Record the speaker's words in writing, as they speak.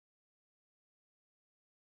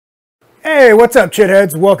Hey, what's up,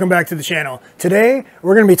 chitheads? Welcome back to the channel. Today,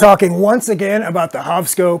 we're going to be talking once again about the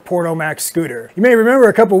Hovsco Porto Max scooter. You may remember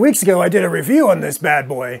a couple weeks ago I did a review on this bad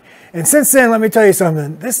boy, and since then, let me tell you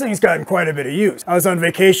something, this thing's gotten quite a bit of use. I was on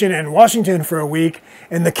vacation in Washington for a week,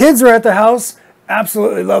 and the kids were at the house,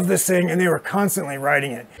 absolutely loved this thing, and they were constantly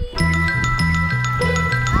riding it.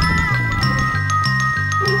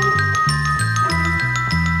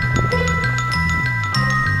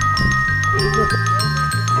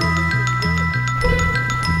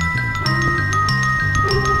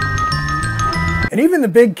 And even the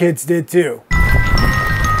big kids did too.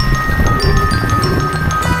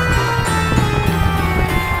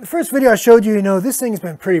 The first video I showed you, this thing's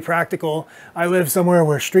been pretty practical. I live somewhere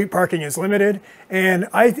where street parking is limited, and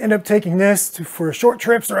I end up taking this for short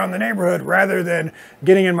trips around the neighborhood rather than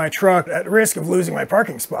getting in my truck at risk of losing my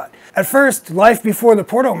parking spot. At first, life before the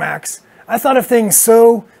Porto Max, I thought of things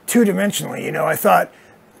so two-dimensionally. I thought,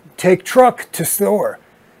 take truck to store.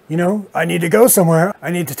 I need to go somewhere.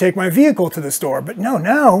 I need to take my vehicle to the store. But no,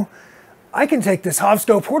 now I can take this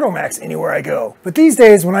Hovsco Porto Max anywhere I go. But these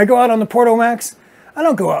days, when I go out on the Porto Max, I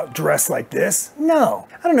don't go out dressed like this. No.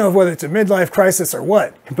 I don't know whether it's a midlife crisis or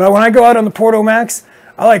what. But when I go out on the Porto Max,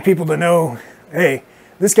 I like people to know, hey,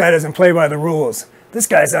 this guy doesn't play by the rules. This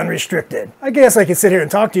guy's unrestricted. I guess I could sit here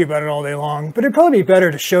and talk to you about it all day long, but it'd probably be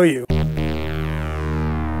better to show you.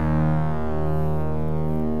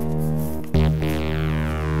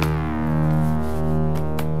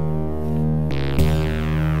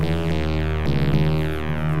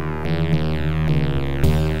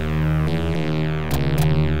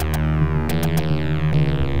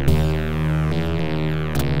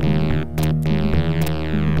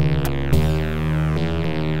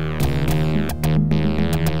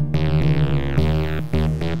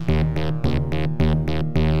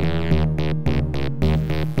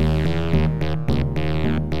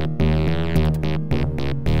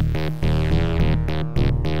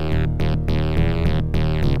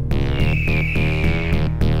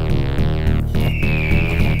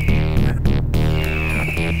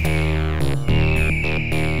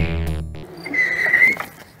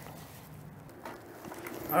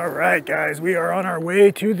 Alright guys, we are on our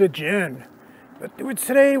way to the gym. But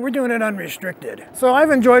today we're doing it unrestricted. So I've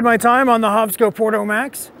enjoyed my time on the Hovsco Porto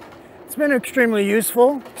Max. It's been extremely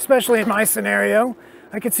useful, especially in my scenario.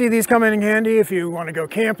 I could see these coming in handy if you want to go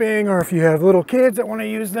camping or if you have little kids that want to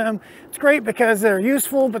use them. It's great because they're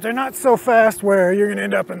useful, but they're not so fast where you're going to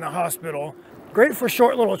end up in the hospital. Great for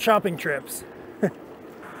short little shopping trips.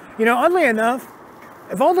 Oddly enough,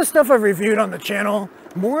 of all the stuff I've reviewed on the channel,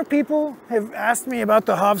 more people have asked me about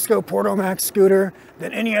the Hovsco Porto Max scooter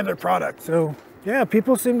than any other product. So yeah,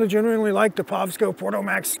 people seem to genuinely like the Hovsco Porto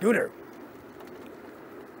Max scooter.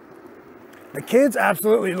 The kids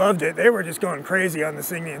absolutely loved it. They were just going crazy on this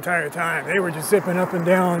thing the entire time. They were just zipping up and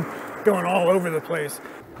down, going all over the place.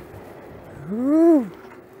 Ooh.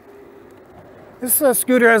 This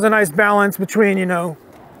scooter has a nice balance between,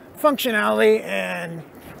 functionality and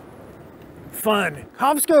fun.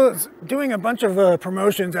 Hovsco is doing a bunch of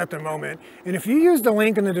promotions at the moment, and if you use the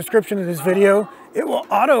link in the description of this video, it will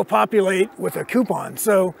auto-populate with a coupon.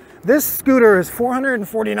 So this scooter is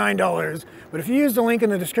 $449, but if you use the link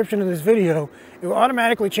in the description of this video, it will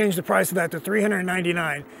automatically change the price of that to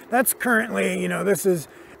 $399. That's currently, this is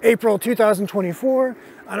April 2024.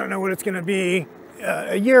 I don't know what it's going to be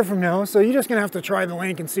a year from now, so you're just going to have to try the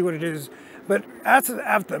link and see what it is. But at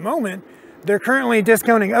the moment, they're currently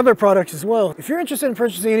discounting other products as well. If you're interested in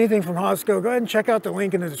purchasing anything from Hovsco, go ahead and check out the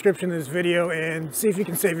link in the description of this video and see if you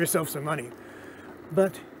can save yourself some money.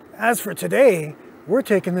 But as for today, we're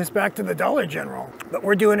taking this back to the Dollar General, but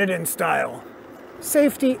we're doing it in style.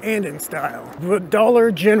 Safety and in style. The Dollar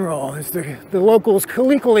General is the locals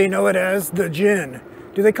colloquially know it as the gin.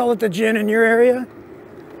 Do they call it the gin in your area?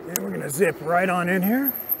 And we're gonna zip right on in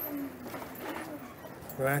here.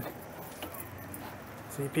 Right.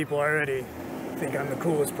 See, people already think I'm the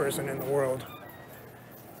coolest person in the world,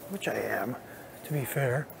 which I am, to be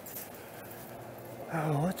fair.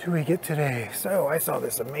 Oh, what do we get today? So I saw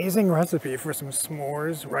this amazing recipe for some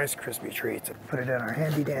s'mores Rice Krispie treats. Put it in our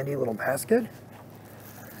handy dandy little basket.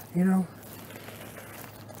 We're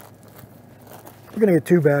gonna get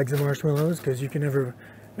 2 bags of marshmallows because you can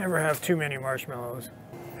never have too many marshmallows.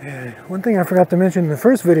 And one thing I forgot to mention in the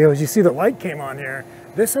first video is you see the light came on here.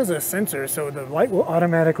 This has a sensor, so the light will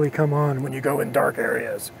automatically come on when you go in dark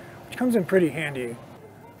areas, which comes in pretty handy.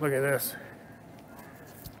 Look at this.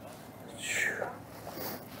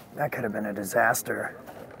 That could have been a disaster.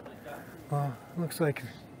 Well, looks like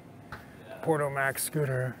Porto Max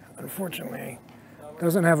scooter, unfortunately,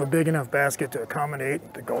 doesn't have a big enough basket to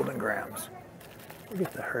accommodate the golden grams. Look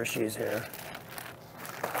at the Hershey's here.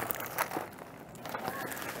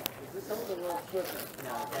 Is this over the little Twitter?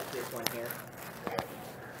 No, that's this one here.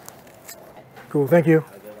 Cool, thank you.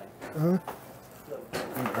 Have a good one.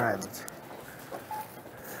 Alright.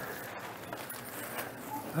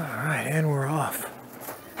 Alright, and we're off.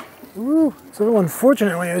 Woo. So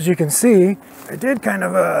unfortunately, as you can see, I did kind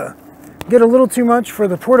of get a little too much for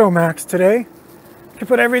the Porto Max today. I could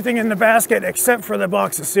put everything in the basket except for the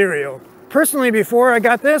box of cereal. Personally, before I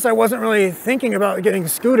got this, I wasn't really thinking about getting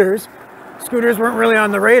scooters. Scooters weren't really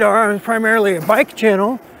on the radar. I was primarily a bike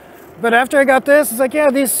channel. But after I got this, it's like, yeah,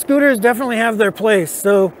 these scooters definitely have their place.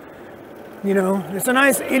 So, you know, it's a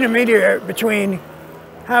nice intermediate between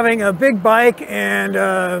having a big bike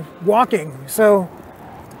and walking. So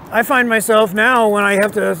I find myself now when I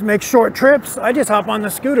have to make short trips, I just hop on the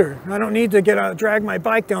scooter. I don't need to drag my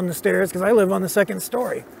bike down the stairs because I live on the second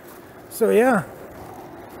story. So yeah,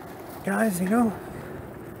 guys, you know,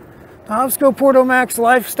 the Hovsco Porto Max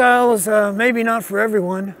lifestyle is maybe not for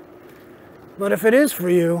everyone, but if it is for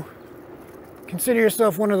you, consider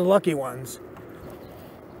yourself one of the lucky ones.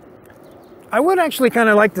 I would actually kind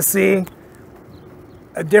of like to see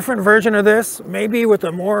a different version of this, maybe with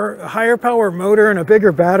a higher power motor and a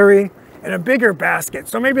bigger battery and a bigger basket.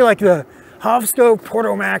 So maybe like the Hovsco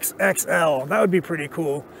Porto Max XL. That would be pretty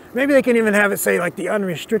cool. Maybe they can even have it say like the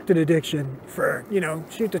Unrestricted edition for, you know,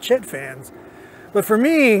 shoot the chit fans. But for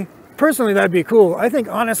me, personally, that'd be cool. I think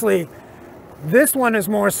honestly, this one is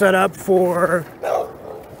more set up for,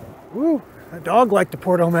 woo, a dog like the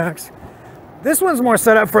Porto Max. This one's more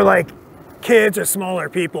set up for like kids or smaller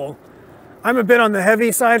people. I'm a bit on the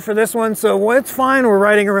heavy side for this one, so it's fine. We're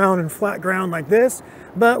riding around in flat ground like this.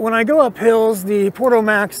 But when I go up hills, the Porto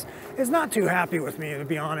Max is not too happy with me, to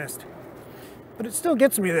be honest. But it still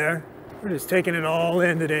gets me there. We're just taking it all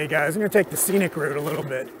in today, guys. I'm gonna take the scenic route a little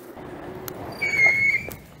bit.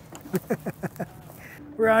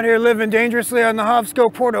 We're out here living dangerously on the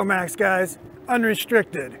Hovsco Porto Max, guys.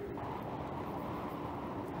 Unrestricted.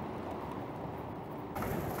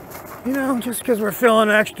 You know, just because we're feeling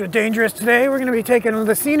extra dangerous today, we're going to be taking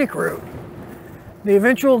the scenic route. The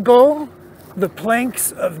eventual goal, the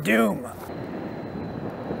planks of doom.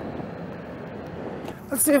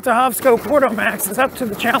 Let's see if the Hovsco Porto Max is up to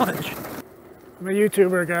the challenge. I'm a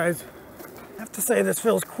YouTuber, guys. I have to say this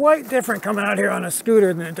feels quite different coming out here on a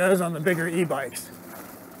scooter than it does on the bigger e-bikes.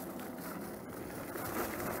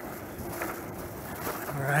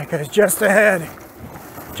 All right, guys, just ahead.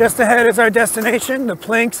 Just ahead is our destination, the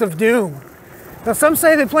Planks of Doom. Now, some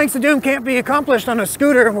say that Planks of Doom can't be accomplished on a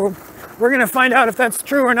scooter. We're going to find out if that's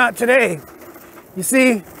true or not today. You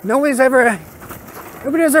see, nobody's ever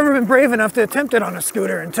been brave enough to attempt it on a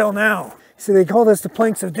scooter until now. See, they call this the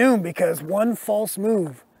Planks of Doom because one false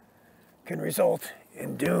move can result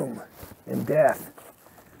in doom and death.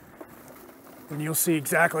 And you'll see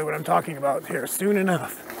exactly what I'm talking about here soon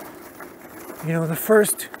enough. You know, the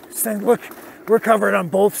first, look, we're covered on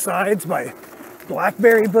both sides by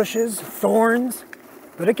blackberry bushes, thorns,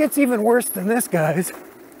 but it gets even worse than this, guys,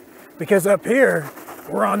 because up here,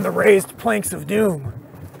 we're on the raised planks of doom.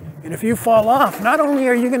 And if you fall off, not only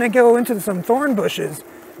are you going to go into some thorn bushes,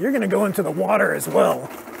 you're going to go into the water as well.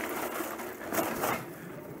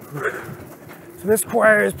 So this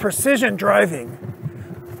requires precision driving.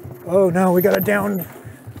 Oh no, we got a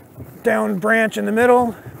down branch in the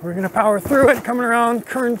middle. We're going to power through it, coming around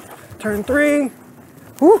turn 3.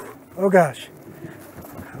 Whew. Oh gosh.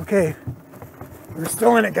 Okay. We're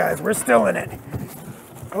still in it, guys. We're still in it.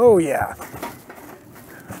 Oh yeah.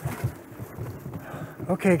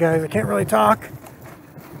 Okay, guys, I can't really talk.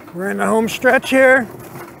 We're in the home stretch here.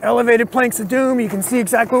 Elevated planks of doom. You can see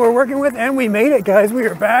exactly what we're working with, and we made it, guys. We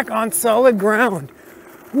are back on solid ground.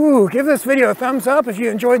 Woo, give this video a thumbs up if you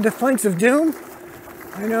enjoyed the planks of doom.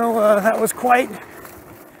 I know that was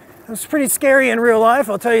pretty scary in real life,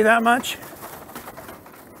 I'll tell you that much.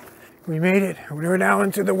 We made it. We're now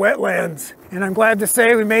into the wetlands, and I'm glad to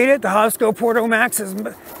say we made it. The Hovsco Porto Max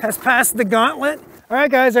has passed the gauntlet. All right,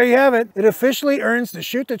 guys, there you have it. It officially earns the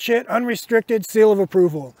Shoot the Chit Unrestricted seal of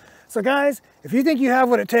approval. So guys, if you think you have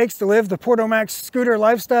what it takes to live the Porto Max scooter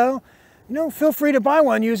lifestyle, you know, feel free to buy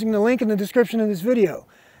one using the link in the description of this video.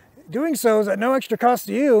 Doing so is at no extra cost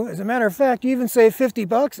to you. As a matter of fact, you even save 50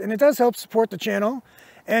 bucks, and it does help support the channel.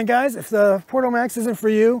 And guys, if the Porto Max isn't for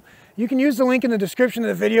you, you can use the link in the description of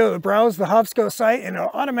the video to browse the Hovsco site, and it'll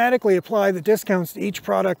automatically apply the discounts to each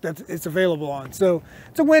product that it's available on. So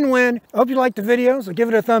it's a win-win. I hope you liked the video, so give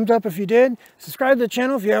it a thumbs up if you did. Subscribe to the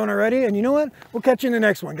channel if you haven't already, and you know what? We'll catch you in the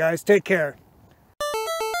next one, guys. Take care.